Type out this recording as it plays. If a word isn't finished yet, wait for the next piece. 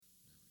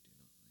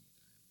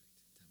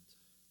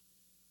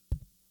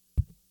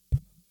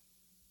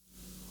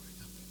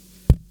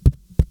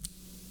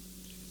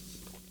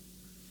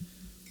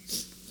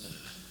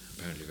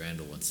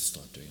wants to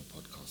start doing a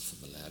podcast for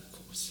the lab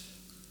course.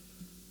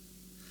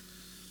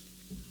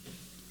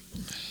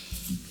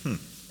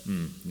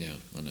 Yeah,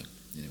 I know.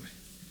 Anyway,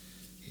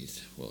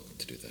 he's welcome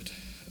to do that.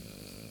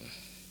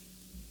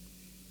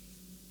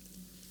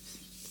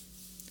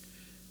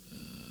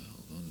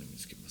 Hold on, let me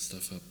just get my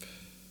stuff up.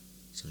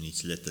 So we need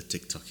to let the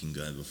TikToking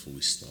go before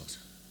we start.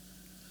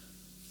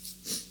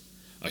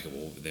 Okay,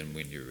 well, then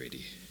when you're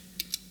ready.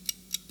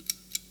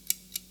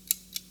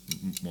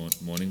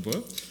 Morning,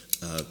 bro.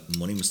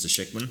 Morning, Mr.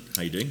 Sheckman.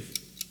 How you doing?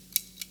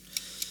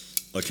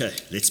 Okay,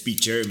 let's beat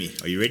Jeremy.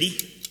 Are you ready?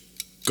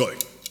 Go.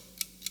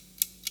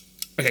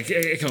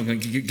 Okay, come on,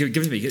 give it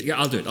to me. Yeah,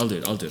 I'll do it.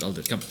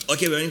 Come.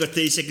 Okay, we only got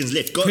 30 seconds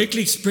left. Go.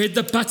 Quickly spread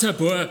the butter,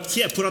 bro.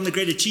 Here, put on the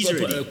grated cheese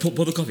already.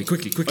 Pour the coffee,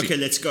 quickly. Okay,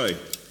 let's go.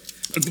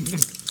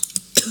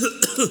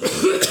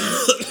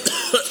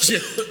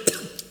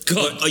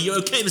 God. Are you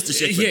okay, Mr.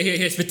 Sheckman?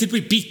 Yes, but did we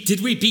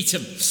beat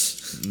him?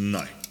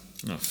 No.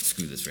 Oh,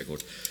 screw this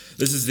record.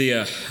 This is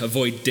the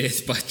avoid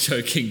death by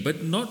choking,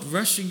 but not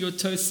rushing your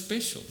toast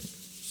special.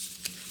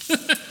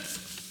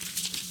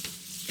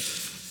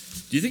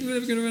 Do you think we're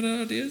ever going to run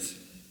out of ideas?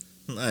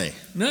 No.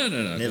 No.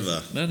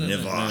 Never.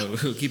 No.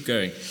 We'll keep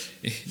going.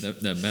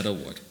 No matter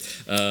what.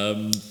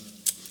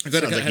 Sounds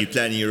like you're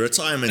planning your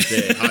retirement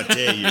there. How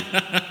dare you?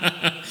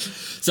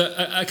 So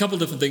a couple of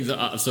different things that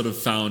I've sort of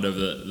found over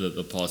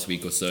the past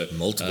week or so.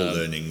 Multiple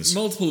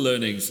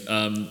learnings,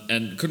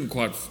 and couldn't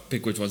quite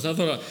pick which one. So I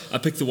thought I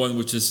picked the one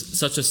which is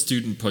such a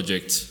student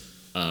project.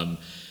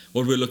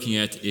 What we're looking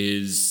at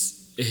is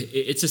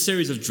it's a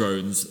series of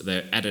drones.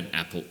 They're at an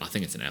apple. I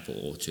think it's an apple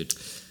orchard.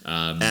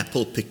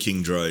 Apple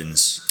picking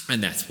drones,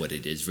 and that's what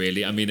it is,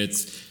 really. I mean,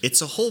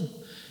 it's a whole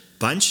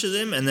bunch of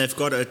them, and they've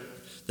got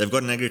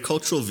an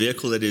agricultural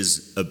vehicle that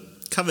is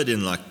covered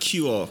in like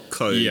QR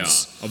codes. Yeah,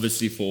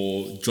 obviously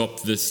for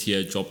drop this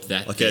here, drop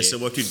that. Okay, there. so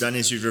what we've done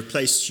is we've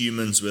replaced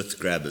humans with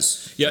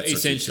grabbers. Yeah, that's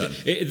essentially.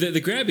 The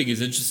grabbing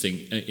is interesting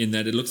in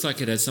that it looks like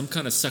it has some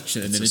kind of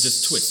suction, and then it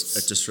just twists.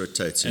 It just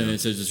rotates, and then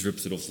so it just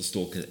rips it off the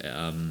stalk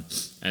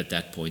at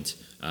that point.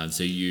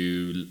 So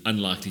you're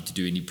unlikely to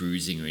do any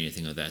bruising or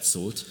anything of that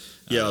sort.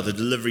 Yeah, the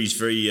delivery is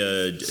very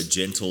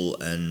gentle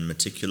and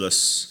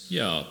meticulous.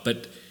 Yeah,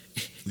 but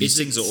these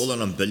things are all on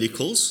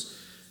umbilicals.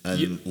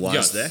 And why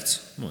is that?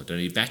 Well, don't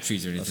need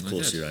batteries or anything like that. Of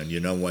course you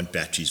don't want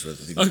batteries for the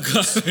thing.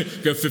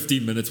 Go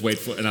 15 minutes, wait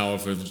for an hour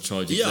for them to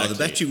charge. Yeah, the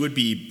battery would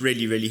be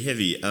really, really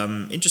heavy.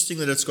 Interesting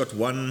that it's got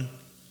one,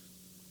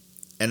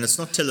 and it's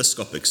not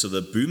telescopic. So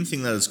the boom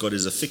thing that it's got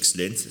is a fixed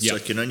length, so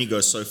it can only go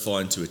so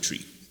far into a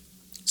tree.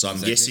 So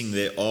I'm guessing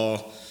there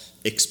are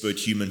expert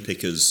human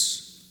pickers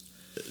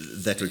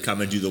that would come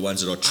and do the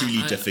ones that are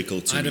truly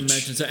difficult to reach. I'd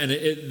imagine so. And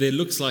there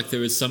looks like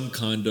there is some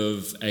kind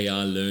of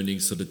AI learning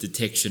sort of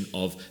detection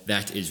of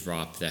that is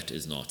ripe, that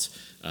is not,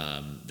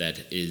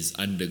 that is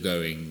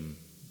undergoing...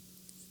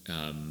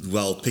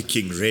 well,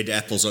 picking red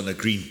apples on a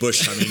green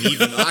bush, I mean,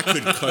 even I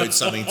could code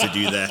something to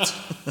do that.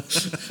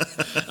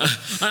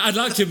 I'd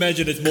like to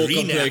imagine it's more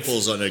green complex.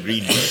 Apples on a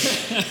green bush.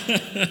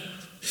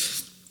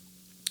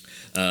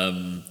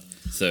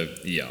 So,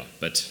 yeah,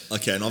 but...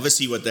 Okay, and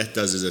obviously what that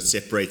does is it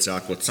separates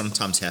out what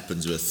sometimes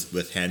happens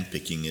with hand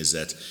picking is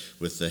that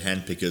with the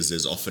hand pickers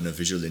there's often a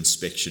visual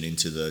inspection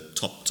into the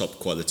top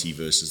quality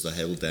versus the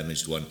hail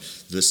damaged one.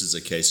 This is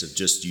a case of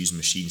just use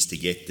machines to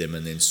get them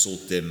and then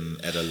sort them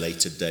at a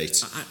later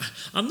date.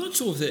 I'm not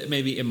sure if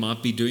maybe it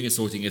might be doing a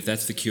sorting if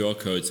that's the QR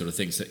code sort of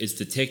thing. So it's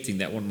detecting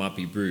that one might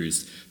be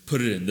bruised,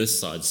 put it in this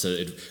side, so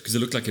because it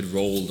looked like it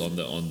rolled on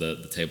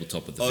the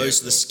tabletop of the vehicle.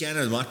 So the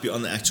scanner might be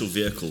on the actual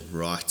vehicle,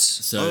 right?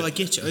 So I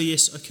get you. Oh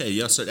yes, okay,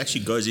 yeah. So it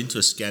actually goes into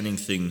a scanning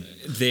thing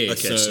there.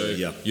 Okay, so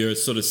yeah, you're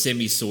sort of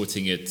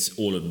semi-sorting it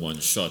all in one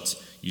shot.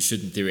 You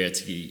shouldn't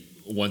theoretically,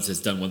 once it's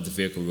done, once the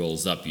vehicle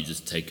rolls up, you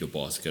just take your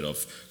basket of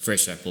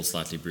fresh apples,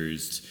 slightly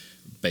bruised,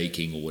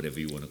 baking or whatever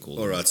you want to call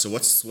it. All right. So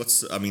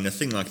what's? I mean, a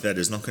thing like that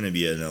is not going to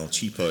be an El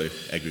Cheapo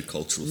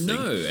agricultural thing.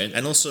 No,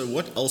 and also,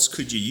 what else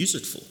could you use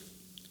it for?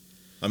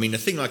 I mean, a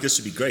thing like this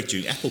would be great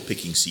during apple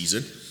picking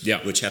season,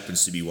 which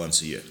happens to be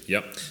once a year.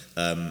 Yep.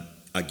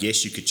 I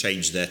guess you could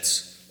change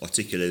that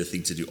articulated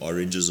thing to do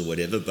oranges or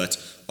whatever, but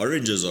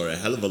oranges are a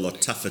hell of a lot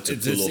tougher to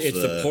pull off.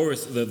 It's the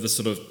porous, the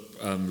sort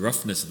of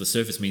roughness of the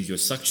surface means your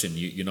suction,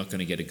 you're not going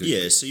to get a good...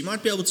 Yeah, so you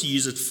might be able to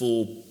use it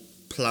for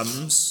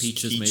plums,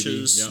 peaches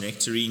maybe,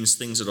 nectarines,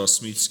 things that are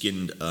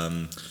smooth-skinned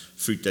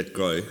fruit that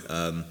grow.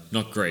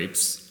 Not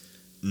grapes.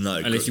 No.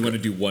 Unless you want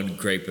to do one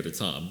grape at a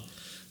time.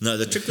 No,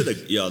 the trick with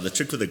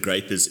a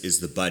grape is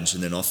the bunch,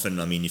 and then often,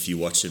 I mean, if you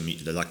watch them,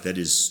 like that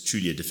is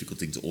truly a difficult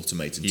thing to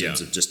automate in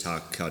terms of just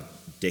how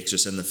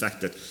dexterous and the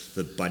fact that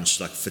the bunch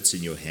like fits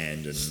in your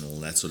hand and all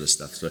that sort of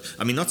stuff. So,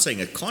 I mean, not saying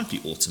it can't be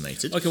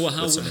automated. Okay, well,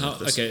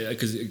 okay,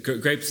 because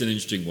grapes is an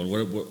interesting one.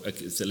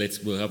 Okay, so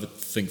we'll have a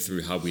think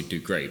through how we do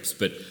grapes.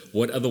 But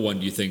what other one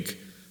do you think?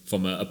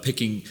 From a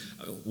picking,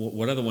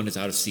 what other one is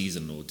out of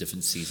season or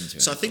different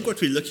seasons? So I think what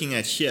we're looking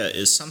at here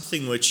is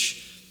something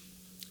which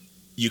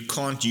you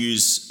can't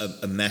use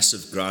a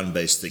massive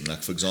ground-based thing.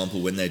 Like, for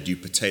example, when they do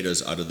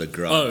potatoes out of the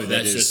ground, Oh, that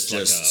that's is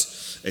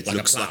just like it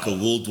looks like a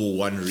World War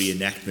One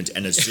reenactment,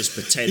 and it's just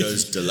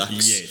potatoes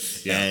deluxe.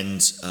 Yes, yeah. And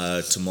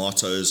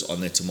tomatoes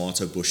on their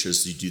tomato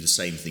bushes. You do the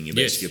same thing. You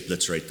basically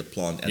obliterate the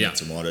plant and the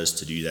tomatoes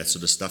to do that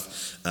sort of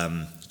stuff.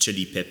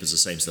 Chili peppers, the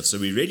same stuff. So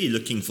we're really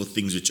looking for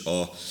things which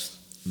are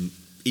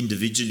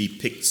individually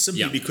picked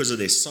simply because of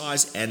their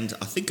size and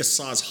I think a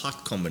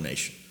size-height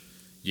combination.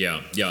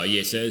 Yeah.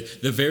 So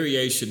the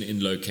variation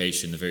in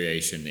location, the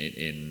variation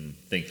in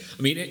thing.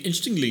 I mean,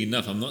 interestingly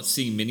enough, I'm not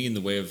seeing many in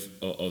the way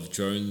of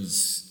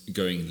drones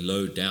going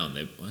low down.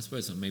 I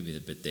suppose maybe a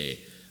bit there,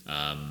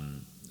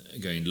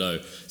 going low.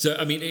 So,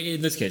 I mean,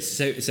 in this case,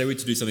 say we're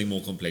to do something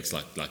more complex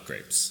like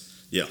grapes.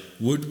 Yeah.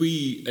 Would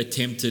we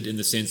attempt it in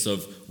the sense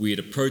of we'd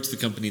approach the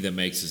company that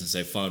makes this and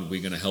say, fine,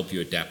 we're going to help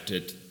you adapt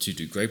it to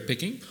do grape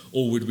picking?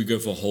 Or would we go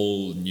for a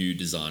whole new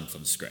design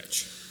from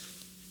scratch?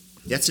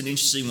 That's an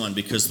interesting one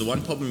because the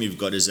one problem you've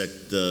got is that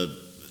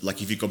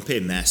if you compare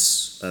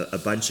mass, a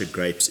bunch of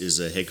grapes is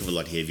a heck of a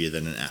lot heavier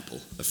than an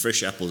apple. A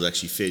fresh apple is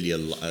actually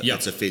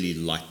it's a fairly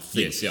light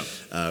thing. Yes, yeah.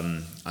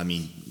 I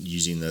mean,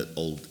 using the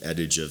old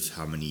adage of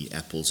how many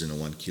apples in a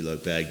 1 kilo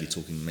bag, you're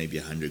talking maybe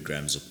 100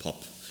 grams of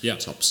pop. Yeah.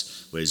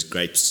 Tops. Whereas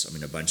grapes, I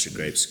mean, a bunch of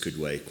grapes could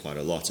weigh quite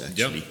a lot,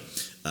 actually.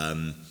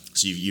 Yeah.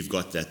 So you've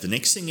got that. The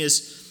next thing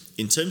is,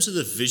 in terms of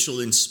the visual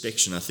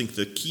inspection, I think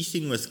the key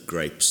thing with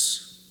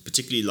grapes,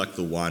 particularly like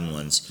the wine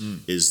ones,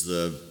 is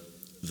the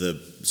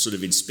sort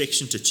of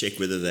inspection to check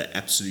whether they're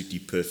absolutely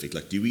perfect.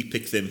 Like, do we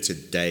pick them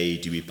today?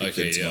 Do we pick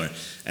them tomorrow?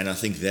 Yeah. And I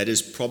think that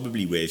is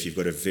probably where, if you've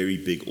got a very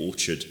big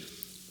orchard,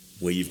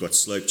 where you've got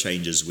slope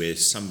changes where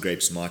some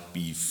grapes might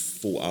be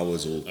 4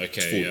 hours or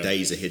 4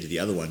 days ahead of the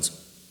other ones,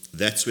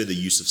 that's where the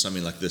use of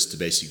something like this to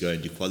basically go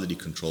and do quality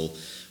control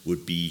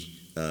would be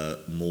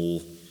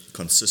more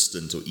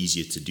consistent or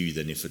easier to do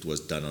than if it was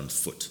done on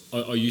foot.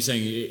 Are you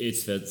saying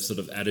it's that sort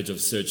of adage of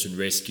search and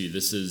rescue?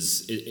 This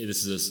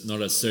is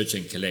not a search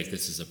and collect.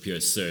 This is a pure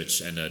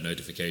search and a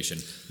notification.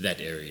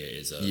 That area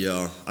is a...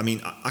 Yeah, I mean,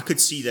 I could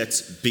see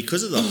that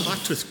because of the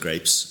height with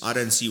grapes, I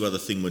don't see why the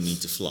thing would need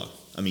to fly.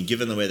 I mean,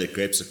 given the way that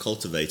grapes are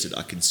cultivated,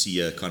 I can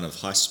see a kind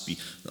of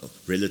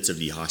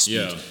relatively high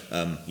speed,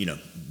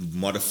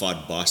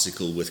 modified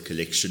bicycle with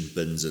collection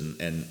bins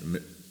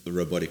and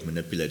robotic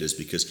manipulators,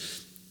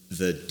 because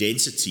the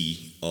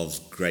density of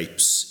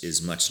grapes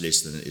is much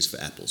less than it is for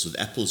apples. With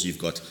apples, you've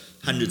got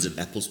hundreds of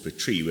apples per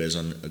tree, whereas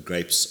on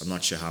grapes, I'm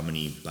not sure how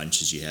many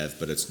bunches you have,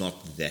 but it's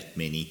not that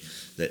many.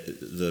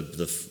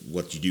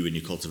 What you do when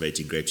you're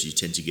cultivating grapes, you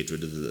tend to get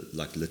rid of the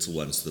little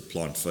ones. The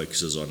plant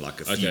focuses on a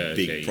few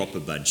big proper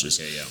bunches.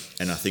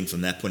 And I think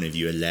from that point of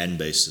view, a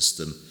land-based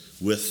system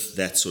with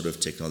that sort of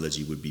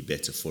technology would be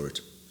better for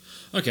it.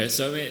 Okay,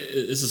 so I mean,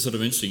 this is sort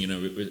of interesting.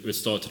 We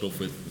started off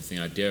with the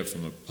idea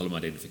from a polymer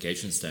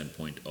identification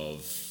standpoint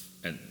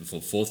and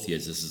for fourth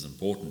years, this is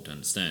important to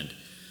understand.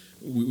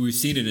 We've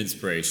seen an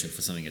inspiration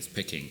for something that's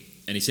picking,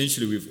 and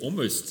essentially we've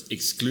almost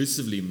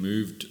exclusively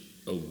moved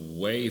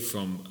away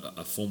from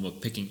a form of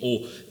picking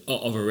or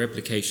of a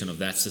replication of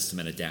that system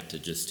and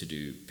adapted just to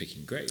do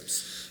picking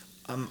grapes.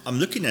 I'm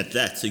looking at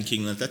that,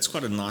 thinking that that's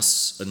quite a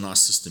nice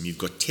system. You've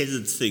got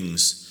tethered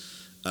things.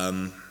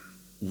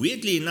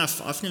 Weirdly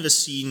enough, I've never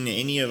seen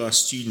any of our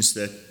students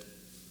that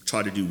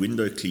try to do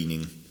window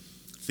cleaning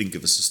think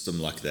of a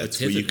system like that,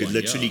 where you could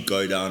literally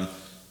go down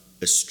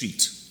a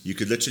street. You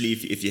could literally,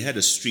 if you had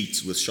a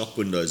street with shop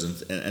windows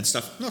and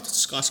stuff, not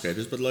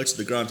skyscrapers, but low to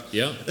the ground,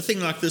 a thing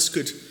like this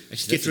could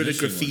get rid of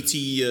graffiti.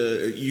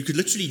 You could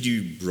literally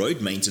do road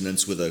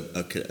maintenance with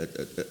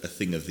a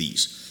thing of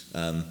these.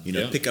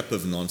 Pickup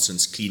of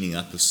nonsense, cleaning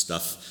up of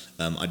stuff,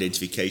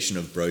 identification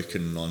of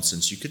broken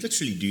nonsense. You could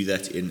literally do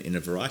that in a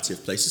variety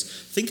of places.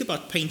 Think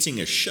about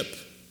painting a ship.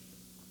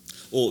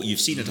 Or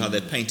you've seen it how they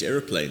paint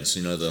aeroplanes,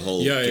 the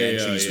whole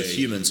gantries with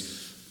humans.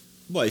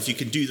 Well, if you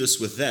can do this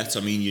with that,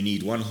 I mean, you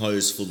need one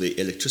hose for the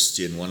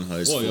electricity and one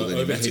hose for the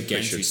pneumatic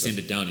pressure. You send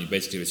it down, you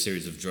basically have a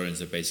series of drones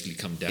that basically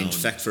come down. In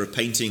fact, for a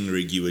painting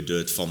rig, you would do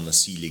it from the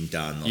ceiling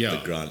down, not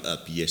the ground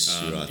up. Yes,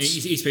 you're right.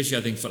 Especially,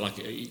 I think, for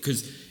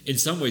because in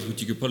some ways, what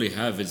you could probably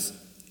have is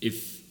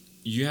if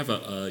you have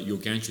your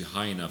gantry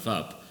high enough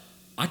up,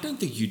 I don't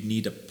think you'd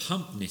need a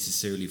pump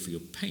necessarily for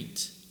your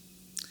paint.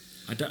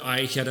 I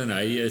don't know.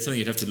 It's something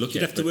you'd have to look at.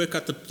 You'd have to work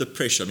out the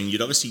pressure. I mean,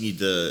 you'd obviously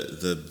need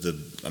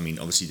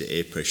obviously the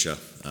air pressure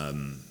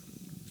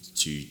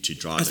to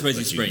drive it. I suppose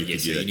you're spraying.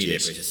 Yes, you need air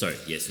pressure. Sorry.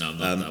 Yes, no, I'm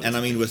not. And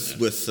I mean,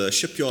 with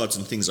shipyards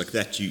and things like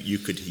that,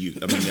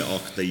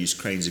 they use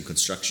cranes in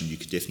construction. You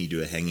could definitely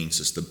do a hanging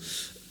system.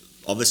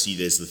 Obviously,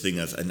 there's the thing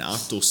of an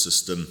outdoor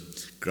system.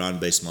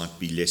 Ground-based might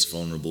be less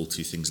vulnerable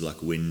to things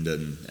like wind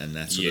and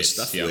that sort of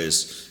stuff. Yeah.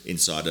 Whereas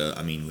inside,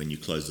 when you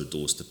close the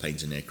doors to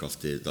paint an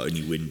aircraft, the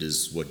only wind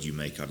is what you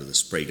make out of the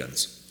spray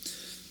guns.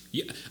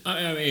 Yeah,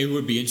 I mean, it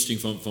would be interesting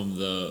from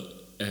the,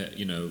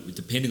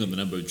 depending on the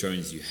number of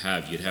drones you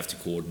have, you'd have to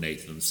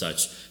coordinate them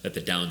such that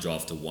the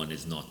downdraft of one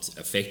is not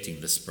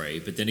affecting the spray.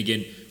 But then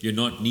again, you're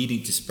not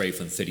needing to spray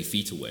from 30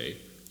 feet away.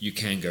 You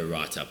can go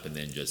right up and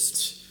then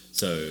just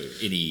So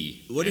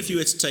any. What if you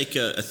were to take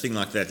a thing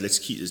like that? Let's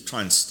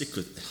try and stick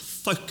with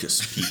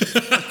focus,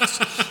 people.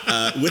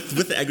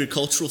 With the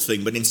agricultural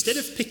thing, but instead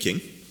of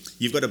picking,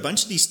 you've got a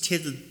bunch of these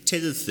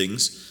tethered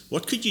things.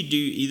 What could you do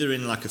either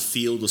in like a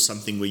field or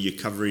something where you're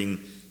covering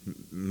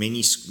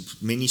many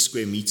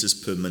square meters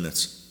per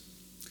minute?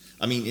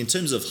 I mean, in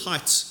terms of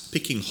heights,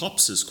 picking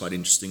hops is quite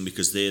interesting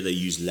because there they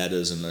use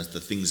ladders and the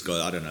things go,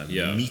 I don't know,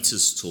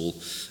 meters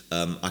tall.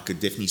 I could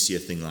definitely see a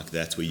thing like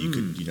that where you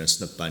could,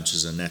 snip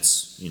bunches, and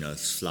that's,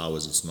 it's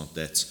flowers, it's not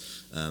that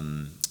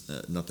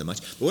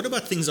much. But what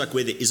about things like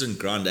where there isn't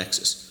ground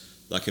access?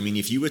 Like, I mean,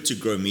 if you were to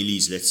grow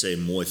mealies, let's say,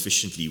 more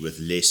efficiently with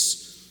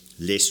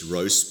less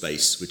row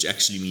space, which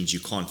actually means you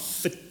can't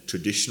fit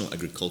traditional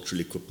agricultural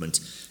equipment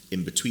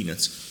in between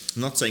it.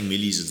 I'm not saying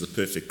mealies is the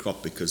perfect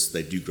crop because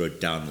they do grow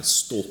down the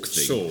stalk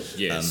thing. Sure,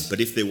 yes. But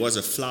if there was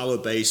a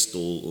flower-based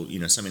or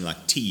something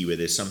like tea where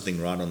there's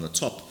something right on the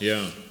top,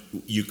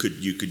 you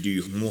could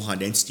do more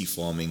high-density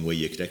farming where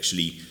you could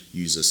actually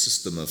use a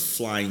system of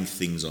flying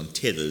things on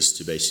tethers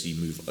to basically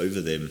move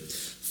over them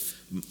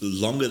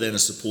longer than a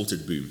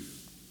supported boom.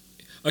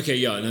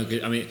 Okay,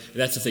 I mean,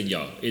 that's the thing,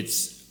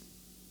 it's...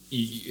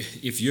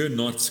 If you're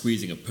not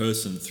squeezing a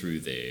person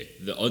through there,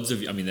 the odds of,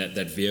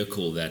 that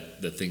vehicle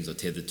that the things are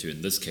tethered to,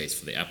 in this case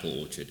for the apple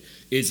orchard,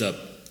 is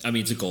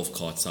it's a golf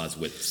cart size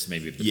width,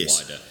 maybe a bit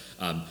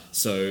wider.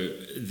 So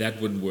that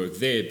wouldn't work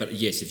there. But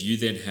yes, if you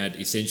then had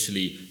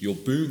essentially your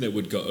boom that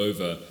would go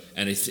over,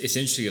 and it's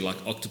essentially like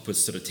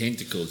octopus sort of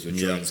tentacles, your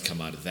drones come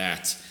out of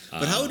that.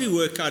 But how would you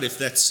work out if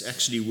that's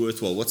actually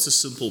worthwhile? What's the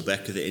simple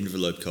back of the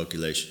envelope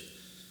calculation?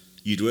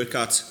 You'd work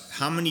out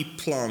how many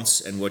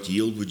plants and what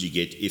yield would you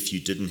get if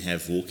you didn't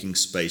have walking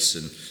space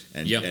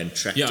and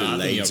tractor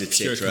lanes,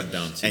 etc.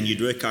 And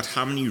you'd work out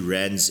how many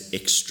rands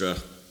extra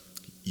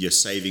you're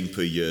saving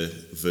per year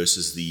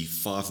versus the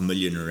 5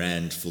 million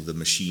rand for the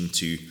machine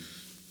to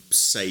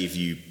save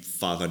you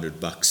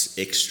 $500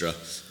 extra,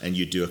 and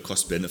you do a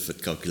cost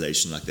benefit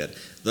calculation like that.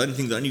 The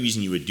only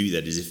reason you would do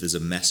that is if there's a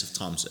massive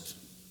time save.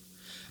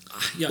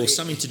 Or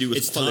something to do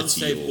with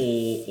quality, time save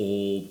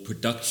or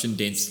production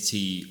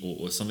density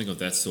or something of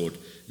that sort.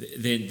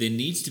 There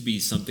needs to be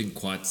something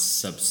quite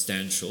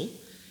substantial.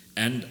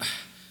 And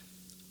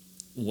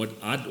what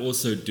I'd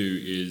also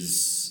do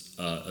is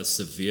a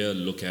severe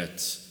look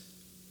at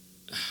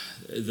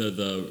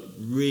the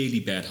really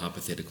bad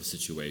hypothetical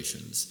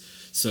situations.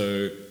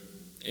 So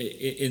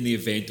in the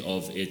event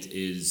of it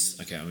is,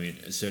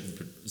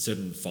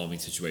 certain farming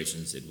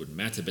situations it wouldn't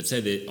matter, but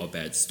say there are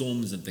bad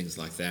storms and things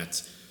like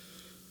that,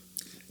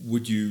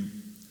 would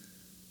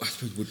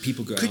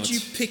people go out? Could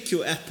you pick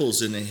your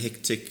apples in a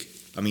hectic...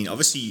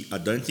 obviously, I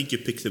don't think you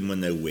pick them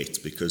when they're wet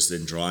because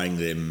then drying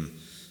them,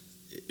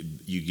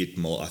 you get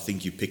more... I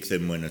think you pick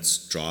them when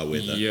it's dry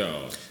weather.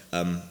 Yeah.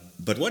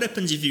 But what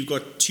happens if you've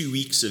got 2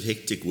 weeks of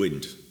hectic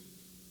wind?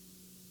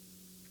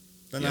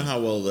 I don't know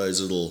how well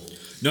those little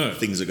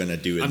things are going to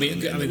do in the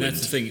wind. That's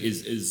the thing,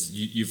 is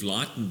you've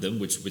lightened them,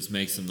 which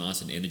makes them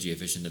nice and energy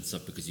efficient and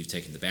stuff because you've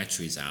taken the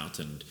batteries out,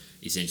 and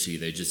essentially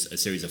they're just a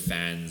series of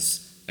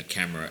fans, a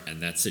camera,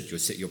 and that's it.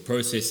 You're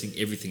processing,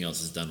 everything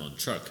else is done on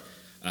truck,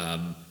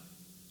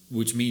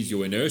 which means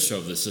your inertia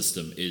of the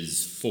system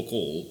is fuck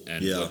all,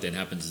 and what then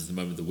happens is the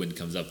moment the wind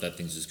comes up, that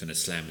thing's just going to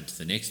slam into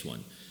the next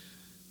one.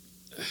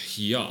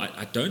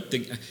 I don't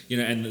think,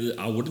 and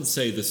I wouldn't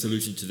say the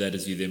solution to that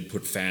is you then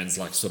put fans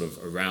like sort of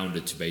around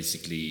it to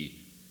basically,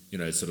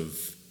 sort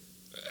of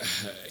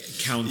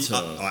counter.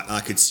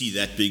 I could see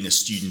that being a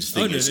student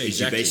thing.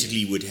 Exactly. You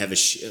basically would have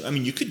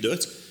you could do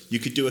it. You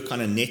could do a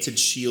kind of netted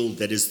shield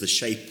that is the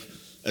shape.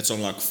 It's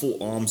on like 4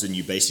 arms, and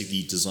you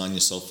basically design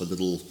yourself a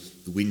little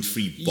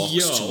wind-free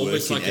box to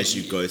work in as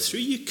you go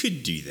through. You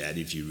could do that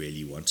if you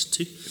really wanted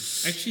to.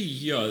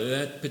 Actually,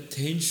 that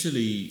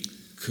potentially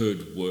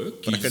could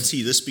work. But I can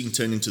see this being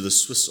turned into the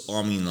Swiss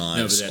Army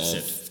knives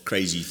of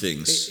crazy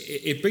things.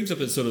 It brings up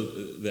a sort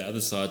of the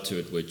other side to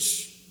it,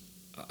 which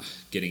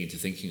getting into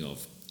thinking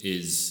of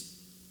is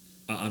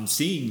I'm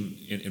seeing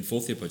in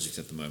fourth year projects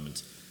at the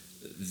moment,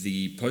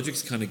 the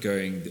project's kind of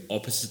going the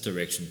opposite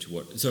direction to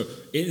what... So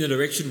in the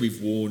direction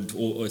we've warned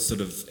or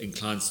sort of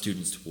inclined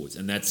students towards,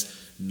 and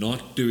that's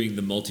not doing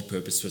the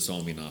multi-purpose Swiss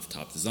Army knife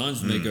type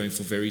designs, and they're going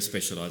for very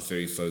specialized,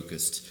 very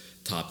focused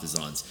type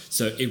designs.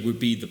 So it would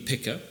be the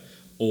picker,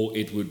 or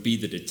it would be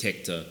the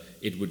detector.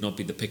 It would not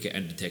be the picker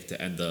and detector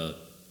and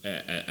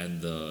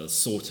the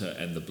sorter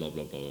and the blah,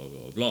 blah, blah, blah,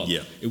 blah, blah.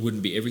 Yeah. It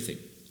wouldn't be everything.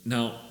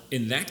 Now,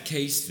 in that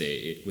case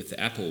there, with the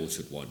apple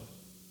orchard one,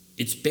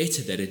 it's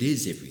better that it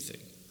is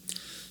everything.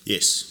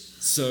 Yes.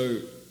 So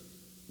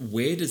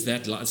where does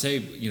that lie? Say,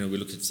 we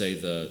looked at, say,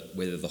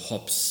 whether the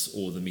hops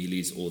or the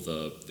mealies or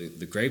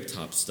the grape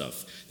type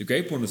stuff. The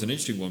grape one was an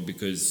interesting one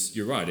because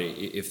you're right.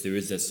 If there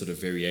is that sort of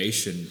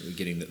variation,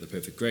 getting the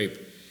perfect grape,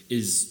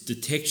 is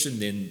detection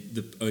then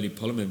the only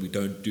problem, and we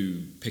don't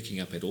do picking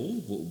up at all?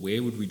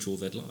 Where would we draw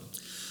that line?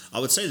 I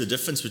would say the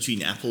difference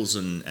between apples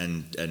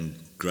and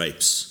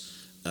grapes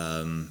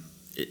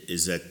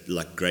is that,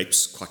 like,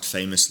 grapes quite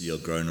famously are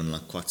grown on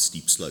like quite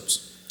steep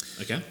slopes.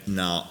 Okay.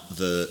 Now,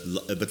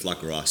 a bit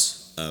like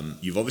rice.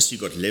 You've obviously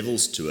got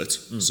levels to it,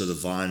 so the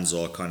vines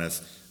are kind of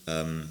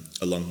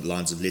along the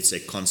lines of, let's say,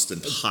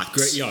 constant heights.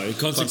 Great, yeah,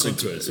 constant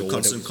contours.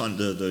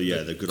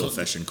 The good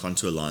old-fashioned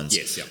contour lines.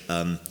 Yes, yeah.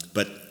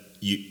 But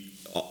you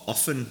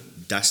often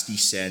dusty,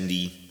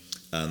 sandy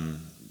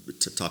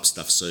type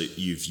stuff. So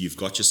you've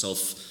got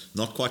yourself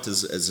not quite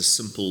as a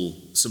simple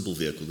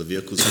vehicle. The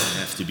vehicle's going to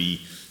have to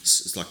be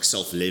like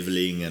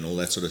self-leveling and all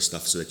that sort of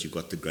stuff so that you've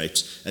got the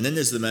grapes. And then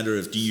there's the matter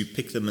of, do you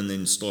pick them and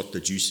then start the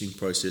juicing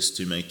process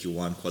to make your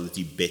wine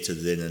quality better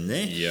then and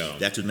there? Yeah.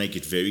 That would make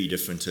it very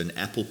different to an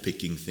apple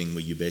picking thing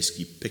where you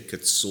basically pick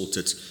it, sort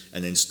it,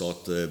 and then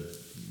start the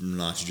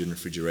nitrogen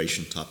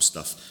refrigeration type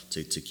stuff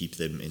to keep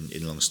them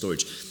in long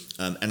storage.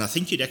 And I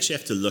think you'd actually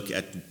have to look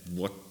at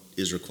what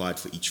is required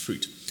for each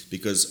fruit,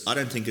 because I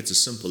don't think it's as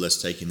simple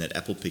as taking that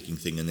apple picking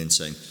thing and then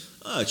saying,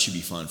 it should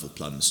be fine for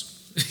plums.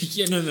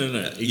 Yeah, no,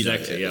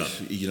 exactly.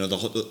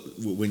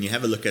 When you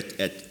have a look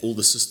at all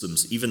the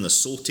systems, even the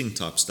sorting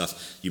type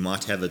stuff, you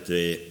might have it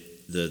there.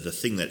 The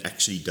thing that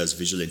actually does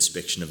visual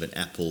inspection of an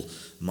apple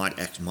might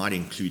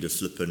include a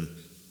flippin',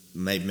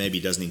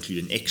 maybe doesn't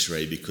include an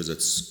X-ray because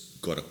it's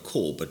got a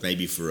core, but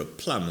maybe for a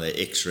plum they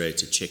X-ray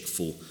to check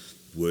for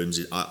worms.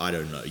 I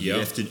don't know. You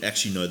have to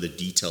actually know the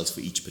details for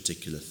each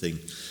particular thing.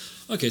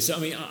 Okay, so I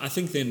mean, I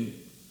think then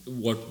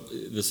what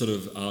the sort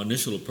of our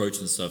initial approach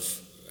and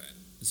stuff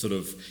sort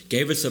of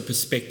gave us a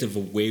perspective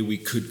of where we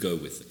could go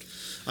with it.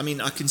 I mean,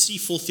 I can see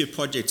fourth year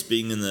projects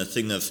being in the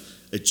thing of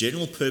a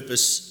general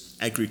purpose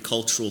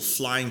agricultural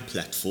flying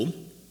platform,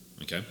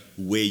 okay,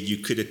 where you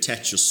could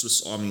attach your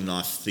Swiss Army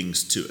knife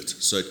things to it.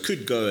 So it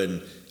could go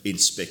and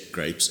inspect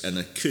grapes, and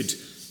it could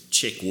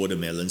check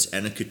watermelons,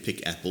 and it could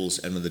pick apples,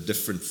 and with a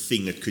different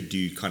thing it could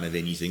do kind of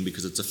anything,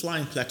 because it's a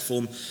flying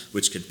platform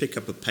which can pick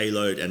up a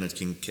payload, and it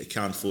can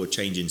account for a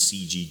change in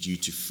CG due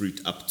to fruit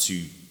up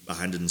to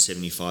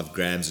 175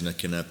 grams, and it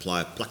can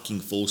apply a plucking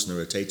force and a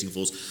rotating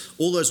force,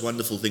 all those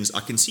wonderful things.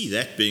 I can see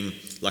that being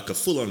like a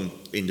full-on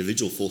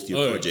individual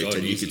fourth-year project,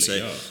 and you could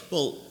say,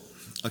 well,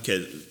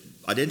 okay,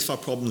 identify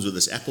problems with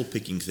this apple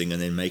picking thing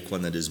and then make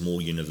one that is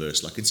more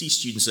universal. I can see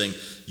students saying,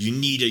 you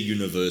need a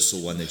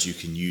universal one that you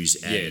can use,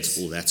 and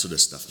all that sort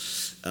of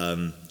stuff.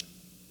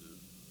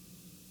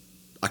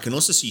 I can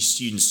also see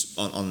students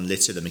on,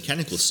 let's say, the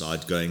mechanical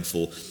side going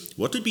for,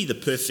 what would be the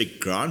perfect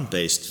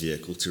ground-based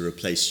vehicle to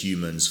replace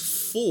humans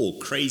for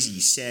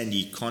crazy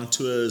sandy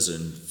contours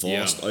and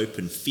vast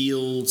open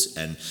fields,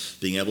 and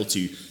being able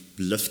to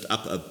lift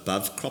up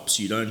above crops,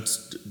 you don't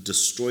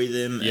destroy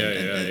them,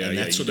 and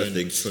that sort of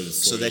thing,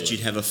 so that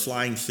you'd have a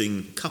flying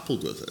thing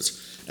coupled with it.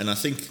 And I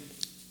think,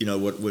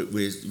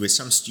 where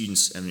some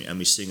students, and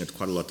we're seeing it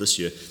quite a lot this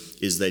year,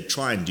 is they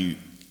try and do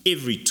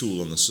every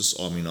tool on the Swiss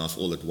Army knife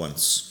all at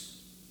once.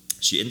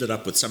 So you ended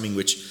up with something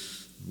which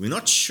we're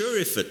not sure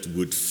if it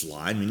would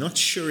fly, and we're not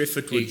sure if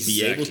it would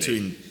be able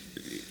to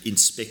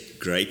inspect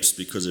grapes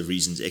because of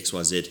reasons X,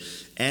 Y, Z,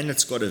 and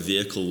it's got a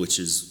vehicle which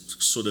is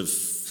sort of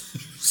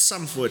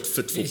somewhat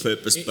fit for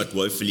purpose but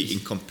woefully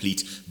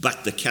incomplete,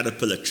 but the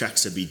caterpillar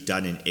tracks have been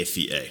done in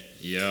FEA.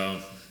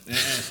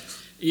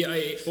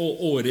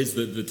 Or it is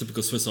the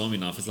typical Swiss Army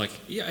knife. It's like,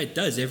 it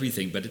does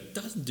everything, but it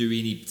doesn't do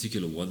any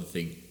particular one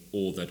thing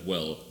all that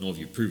well, nor have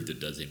you proved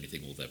it does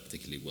anything all that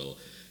particularly well.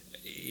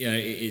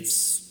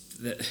 It's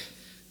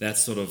that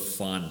sort of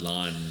fine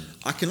line.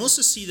 I can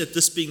also see that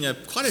this being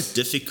quite a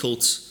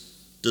difficult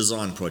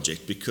design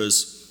project,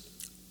 because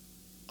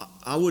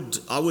I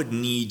would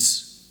need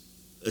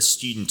a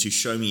student to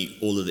show me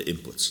all of the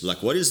inputs.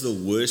 Like, what is the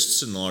worst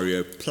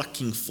scenario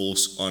plucking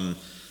force on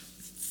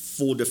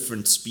 4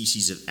 different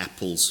species of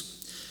apples?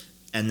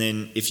 And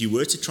then if you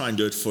were to try and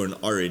do it for an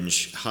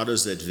orange, how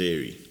does that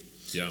vary?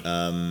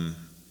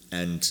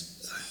 And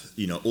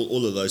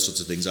all of those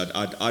sorts of things.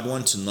 I'd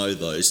want to know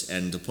those,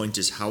 and the point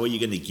is, how are you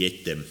going to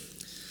get them?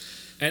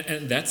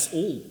 And that's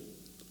all.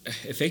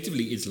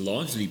 Effectively, it's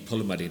largely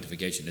problem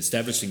identification,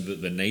 establishing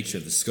the nature,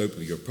 the scope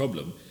of your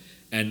problem.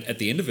 And at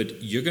the end of it,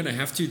 you're going to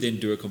have to then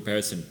do a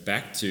comparison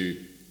back to,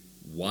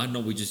 why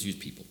not we just use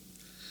people?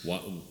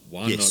 Why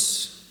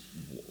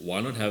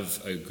not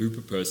have a group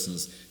of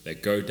persons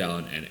that go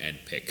down and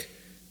pick?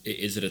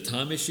 Is it a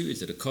time issue?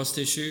 Is it a cost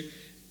issue?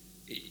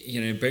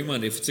 Bear in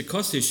mind, if it's a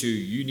cost issue,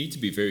 you need to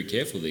be very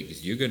careful there,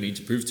 because you're going to need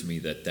to prove to me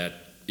that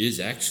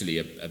is actually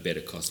a better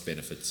cost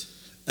benefit.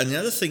 And the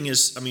other thing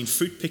is,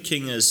 fruit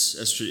picking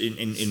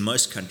in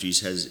most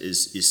countries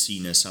is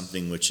seen as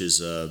something which is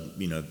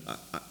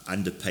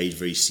underpaid,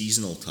 very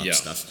seasonal type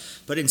stuff.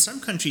 But in some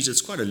countries,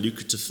 it's quite a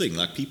lucrative thing.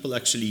 Like, people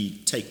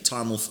actually take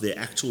time off their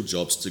actual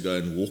jobs to go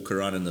and walk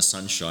around in the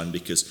sunshine,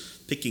 because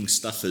picking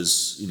stuff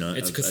is,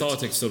 it's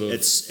cathartic sort of.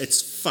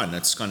 It's fun.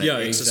 It's kind of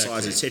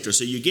exercise, etc.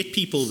 So you get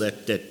people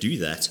that do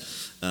that.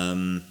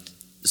 I'm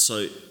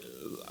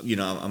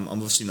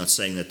obviously not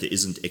saying that there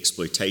isn't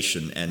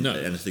exploitation and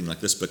anything like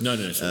this, but sure.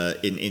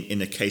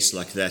 In a case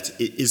like that,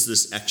 is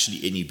this actually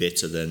any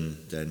better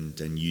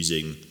than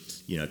using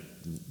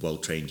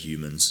well-trained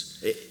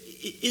humans?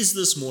 Is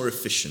this more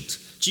efficient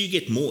do you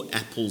get more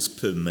apples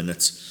per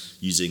minute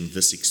using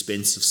this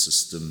expensive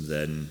system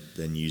than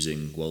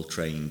using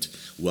well-trained,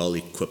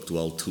 well-equipped,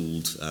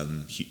 well-tooled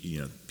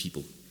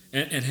people?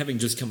 And having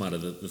just come out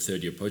of the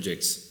third-year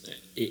projects,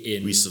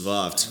 we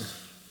survived.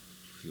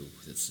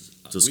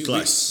 It was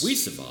close. We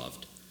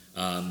survived.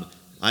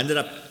 I ended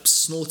up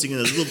snorting in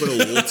a little bit of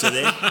water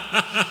there.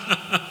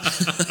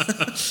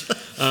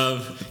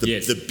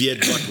 The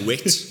beard got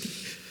wet.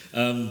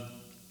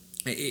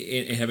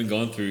 And having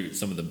gone through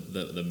some of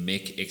the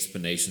mech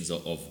explanations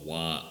of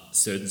why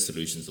certain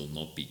solutions will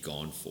not be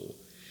gone for,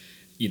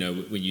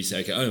 when you say,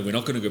 okay, we're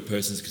not going to go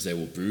persons because they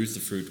will bruise the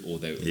fruit, or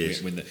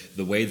when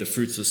the way the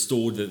fruits are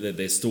stored,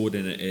 they're stored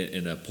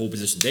in a poor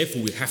position.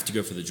 Therefore, we have to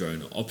go for the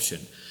drone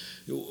option.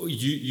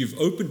 You've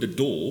opened a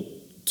door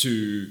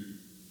to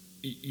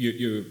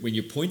when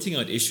you're pointing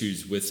out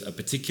issues with a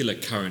particular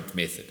current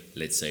method.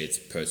 Let's say it's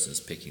persons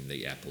picking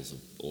the apples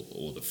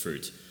or the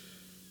fruit.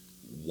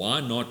 Why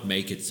not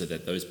make it so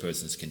that those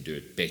persons can do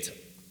it better?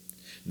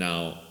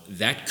 Now,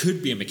 that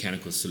could be a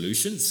mechanical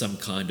solution, some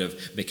kind of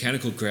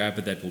mechanical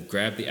grabber that will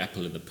grab the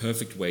apple in the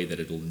perfect way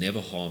that it will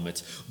never harm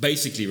it.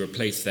 Basically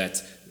replace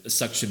that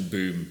suction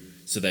boom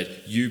so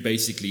that you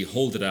basically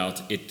hold it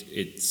out,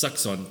 it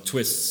sucks on,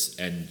 twists,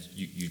 and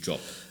you drop.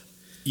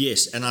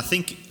 Yes, and I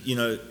think,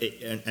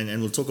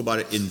 and we'll talk about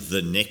it in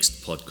the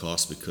next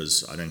podcast,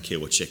 because I don't care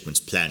what Sheckman's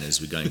plan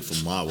is. We're going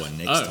for my one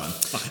next time.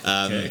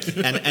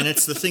 Okay. and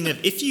it's the thing of,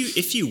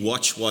 if you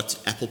watch what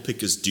apple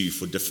pickers do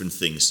for different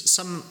things,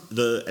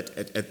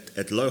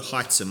 at low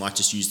heights they might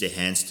just use their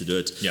hands to do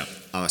it. Yeah.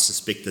 I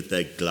suspect that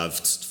they're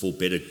gloved for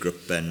better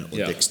grip or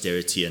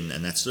dexterity and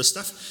that sort of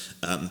stuff.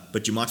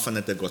 But you might find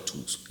that they've got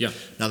tools. Yeah.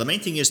 Now, the main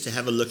thing is to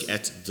have a look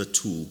at the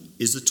tool.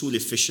 Is the tool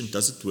efficient?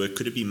 Does it work?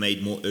 Could it be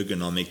made more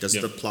ergonomic? Does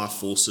it apply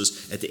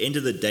forces? At the end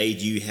of the day,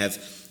 do you have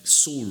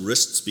sore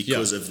wrists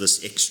because of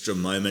this extra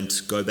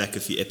moment? Go back a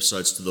few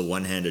episodes to the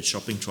one-handed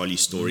shopping trolley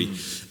story.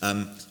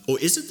 Or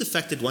is it the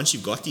fact that once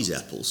you've got these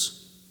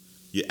apples,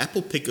 your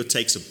apple picker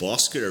takes a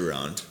basket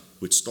around,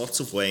 which starts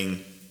off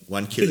weighing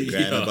 1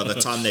 kilogram, and by the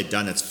time they're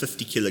done, it's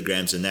 50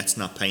 kilograms, and that's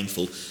not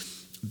painful.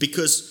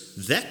 Because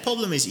that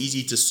problem is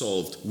easy to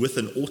solve with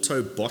an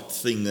Autobot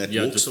thing that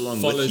walks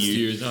along with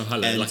you.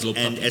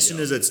 And as soon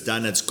as it's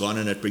done, it's gone,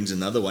 and it brings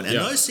another one. And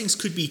those things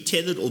could be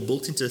tethered or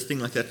built into a thing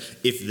like that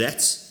if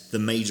that's the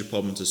major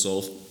problem to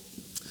solve.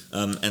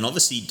 And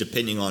obviously,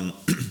 depending on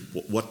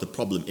what the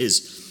problem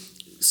is,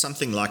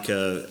 something like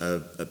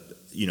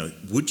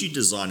would you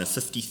design a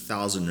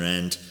 50,000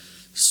 Rand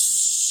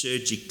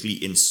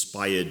surgically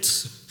inspired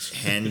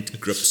hand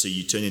grip so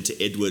you turn into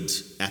Edward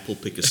Apple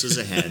Picker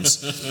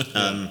Scissorhands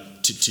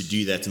to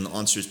do that? And the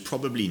answer is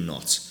probably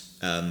not.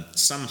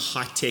 Some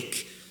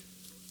high-tech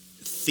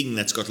thing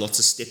that's got lots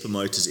of stepper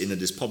motors in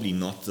it is probably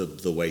not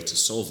the way to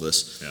solve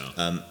this.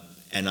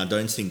 And I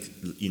don't think,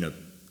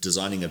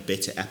 designing a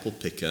better apple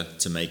picker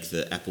to make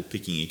the apple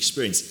picking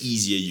experience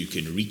easier, you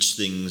can reach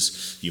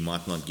things, you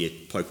might not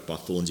get poked by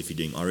thorns if you're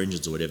doing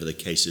oranges or whatever the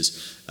case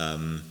is.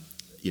 I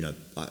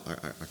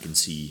can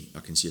see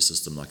a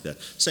system like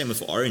that. Same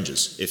with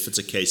oranges. If it's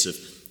a case of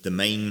the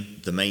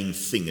main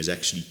thing is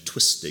actually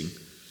twisting,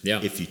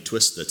 if you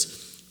twist it,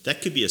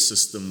 that could be a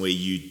system where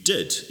you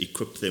did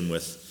equip them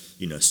with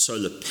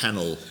solar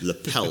panel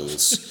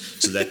lapels,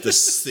 so that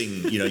this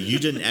thing, you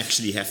didn't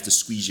actually have to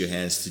squeeze your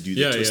hands to do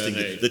the twisting.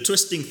 The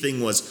twisting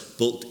thing was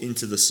built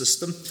into the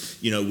system.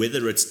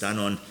 Whether it's done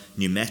on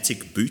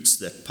pneumatic boots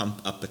that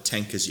pump up a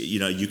tank,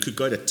 you could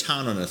go to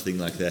town on a thing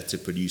like that to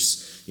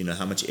produce,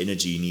 how much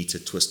energy you need to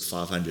twist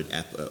 500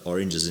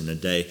 oranges in a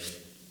day.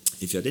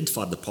 If you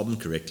identified the problem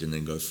correctly and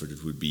then go for it,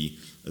 it would be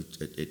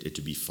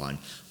fine.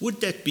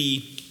 Would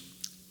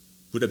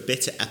a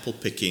better apple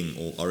picking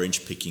or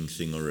orange picking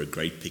thing or a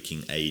grape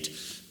picking aid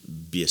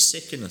be a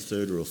second, a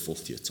third, or a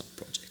fourth year type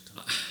project?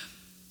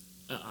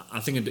 I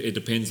think it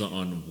depends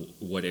on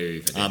what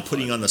area. I'm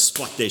putting you on the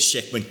spot there,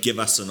 Sheckman. Give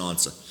us an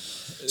answer.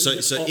 So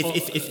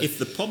if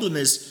the problem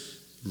is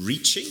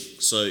reaching,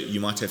 so you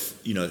might have,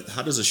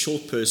 how does a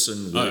short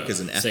person work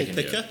as an apple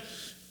picker?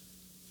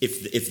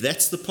 If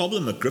that's the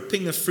problem,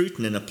 gripping a fruit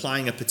and then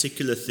applying a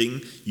particular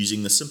thing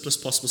using the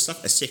simplest possible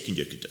stuff, a second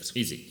year could do it.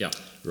 Easy, yeah.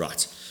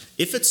 Right.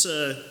 If it's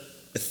a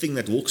thing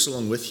that walks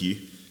along with you,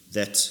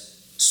 that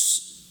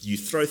you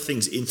throw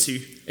things into,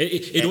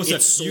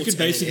 you can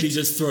basically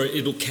just throw it.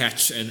 It'll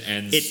catch and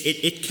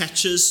it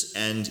catches,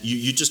 and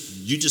you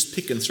just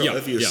pick and throw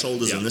over your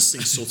shoulders, and this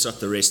thing sorts out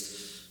the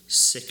rest.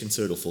 Second,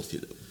 third, or fourth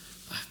year.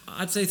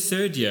 I'd say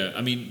third year.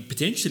 I mean,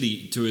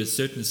 potentially to a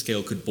certain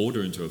scale, could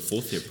border into a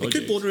fourth year project. It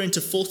could border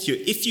into fourth year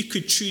if you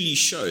could truly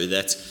show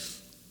that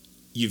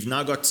you've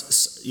now got,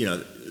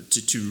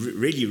 to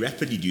really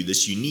rapidly do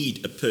this, you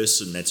need a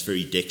person that's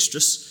very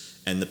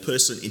dexterous, and the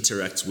person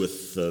interacts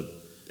with the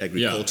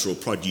agricultural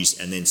produce,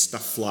 and then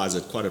stuff flies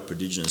at quite a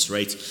prodigious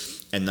rate,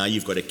 and now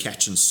you've got to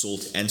catch and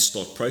sort and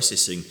start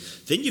processing.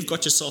 Then you've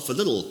got yourself a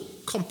little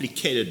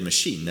complicated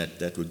machine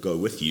that would go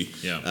with you,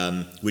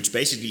 which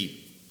basically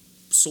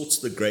sorts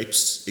the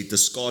grapes, it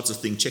discards a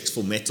thing, checks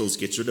for metals,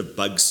 gets rid of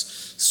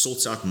bugs,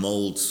 sorts out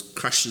mold,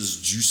 crushes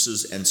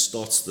juices, and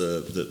starts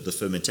the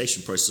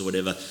fermentation process or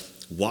whatever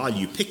while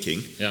you're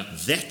picking,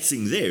 that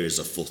thing there is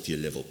a fourth year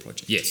level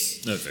project.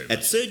 Yes, no, very much.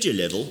 At third year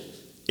level,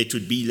 it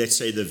would be, let's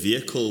say, the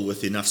vehicle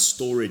with enough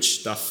storage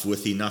stuff,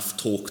 with enough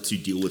torque to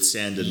deal with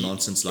sand and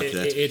nonsense like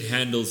that. It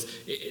handles.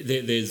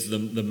 There's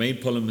the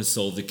main problem is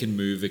solved. It can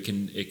move. It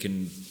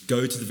can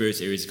go to the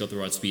various areas. It's got the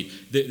right speed.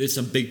 There's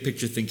some big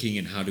picture thinking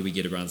in how do we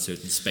get around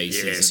certain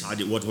spaces. Yes.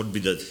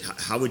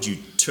 How would you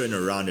turn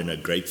around in a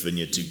grape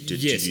vineyard to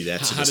do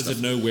that? How does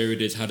it know where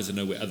it is? How does it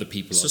know where other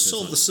people are? So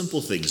solve the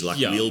simple things like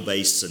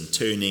wheelbase and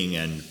turning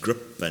and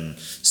grip and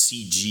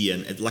CG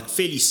and like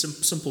fairly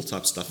simple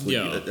type stuff.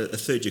 A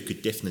third year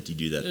could definitely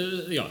do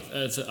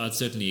that. I'd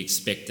certainly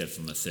expect that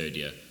from a third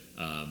year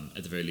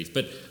at the very least.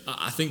 But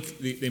I think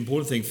the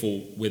important thing for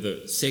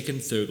whether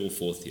second, third or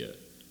fourth year,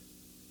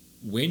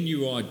 when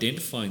you are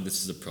identifying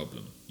this as a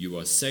problem, you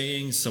are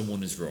saying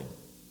someone is wrong.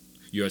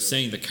 You are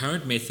saying the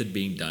current method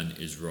being done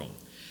is wrong.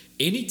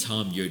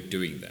 Anytime you're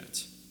doing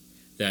that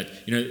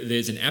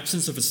there's an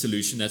absence of a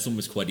solution, that's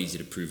almost quite easy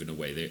to prove in a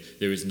way.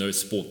 There is no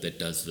sport that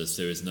does this.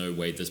 There is no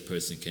way this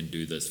person can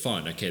do this.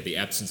 Fine, okay, the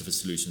absence of a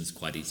solution is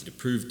quite easy to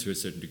prove to a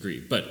certain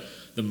degree. But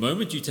the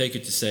moment you take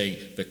it to saying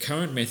the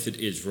current method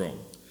is wrong,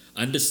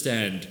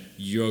 understand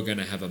you're going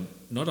to have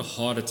not a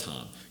harder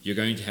time. You're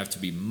going to have to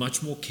be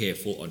much more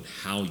careful on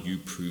how you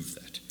prove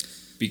that.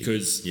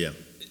 Because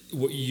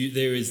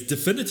there is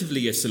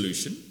definitively a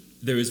solution.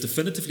 There is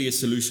definitively a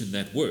solution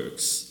that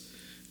works.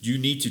 You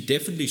need to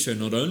definitely show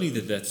not only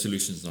that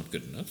solution is not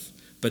good enough,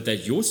 but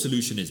that your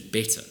solution is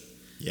better.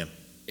 Yeah.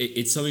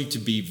 It's something to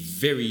be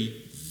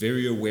very,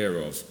 very aware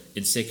of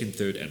in second,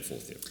 third, and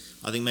fourth year.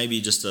 I think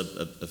maybe just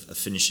a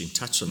finishing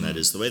touch on that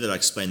is the way that I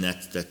explain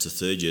that to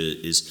third year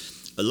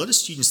is a lot of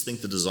students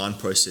think the design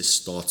process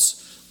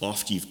starts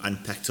after you've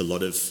unpacked a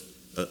lot of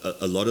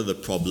the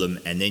problem,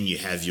 and then you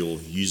have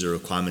your user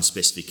requirement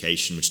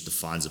specification which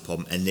defines the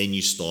problem, and then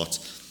you start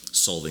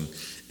solving.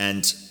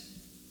 And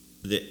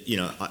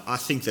I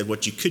think that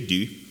what you could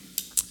do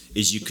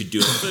is you could do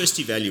a first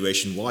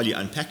evaluation while you're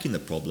unpacking the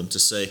problem to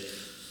say,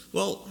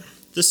 well,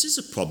 this is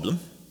a problem,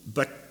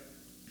 but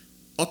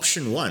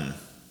option 1,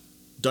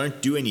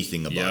 don't do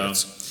anything about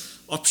it.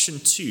 Option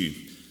 2,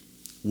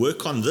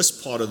 work on this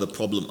part of the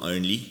problem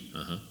only.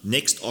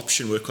 Next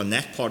option, work on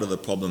that part of the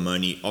problem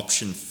only.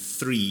 Option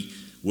 3,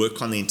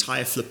 work on the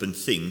entire flippant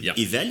thing.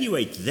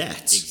 Evaluate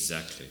that.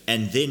 Exactly.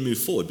 And then move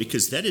forward,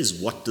 because that is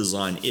what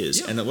design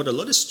is. And what a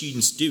lot of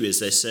students do is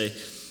they say,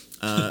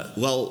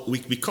 well,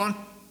 we can't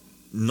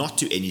not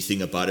do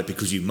anything about it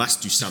because we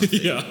must do something.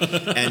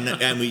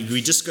 And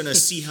we're just going to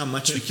see how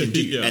much we can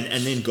do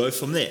and then go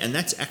from there. And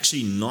that's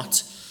actually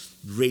not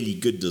really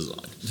good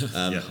design.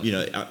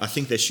 I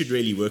think they should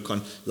really work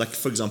on, like,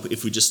 for example,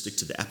 if we just stick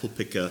to the apple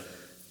picker,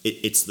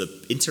 it's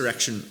the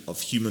interaction of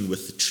human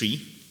with the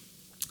tree.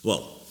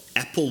 Well,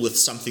 apple with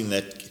something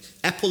that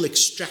apple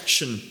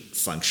extraction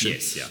function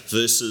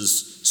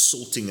versus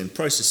sorting and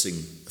processing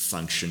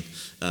function,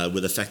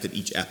 with the fact that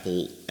each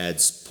apple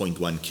adds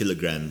 0.1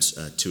 kilograms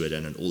to it,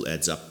 and it all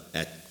adds up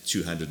at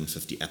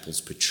 250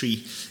 apples per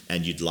tree,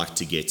 and you'd like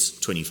to get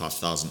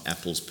 25,000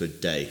 apples per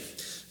day.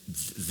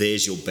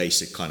 There's your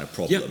basic kind of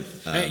problem.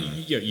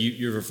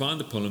 You refine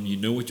the problem, you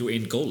know what your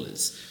end goal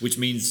is, which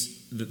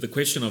means the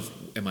question of,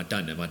 am I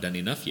done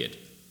enough yet?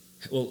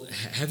 Well,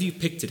 have you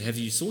picked it? Have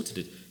you sorted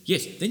it?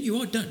 Yes, then you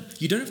are done.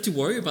 You don't have to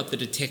worry about the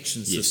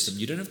detection system.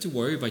 You don't have to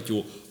worry about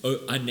your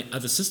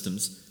other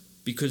systems,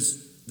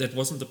 because that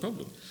wasn't the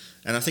problem.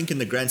 And I think in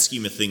the grand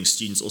scheme of things,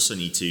 students also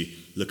need to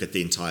look at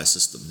the entire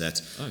system.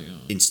 That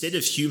instead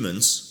of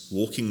humans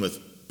walking with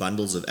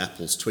bundles of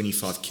apples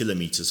 25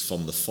 kilometers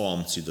from the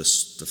farm to the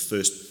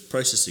first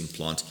processing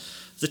plant,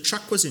 the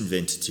truck was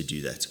invented to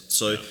do that.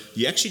 So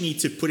you actually need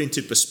to put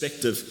into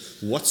perspective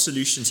what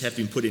solutions have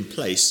been put in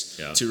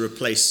place to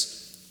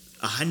replace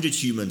 100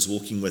 humans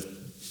walking with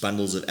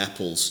bundles of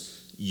apples.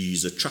 You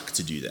use a truck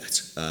to do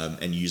that,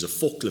 and you use a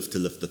forklift to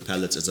lift the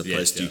pallets as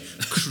opposed to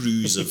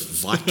crews of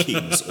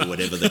Vikings or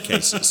whatever the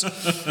case is.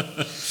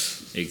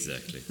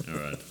 Exactly. All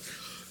right.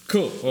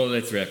 Cool. Well,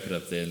 let's wrap it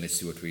up there and let's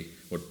see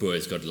what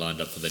Boer's got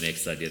lined up for the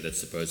next idea that's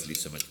supposedly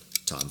so much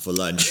time for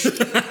lunch.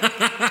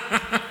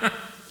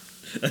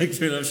 Thanks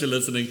very much for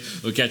listening.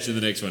 We'll catch you in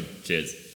the next one. Cheers.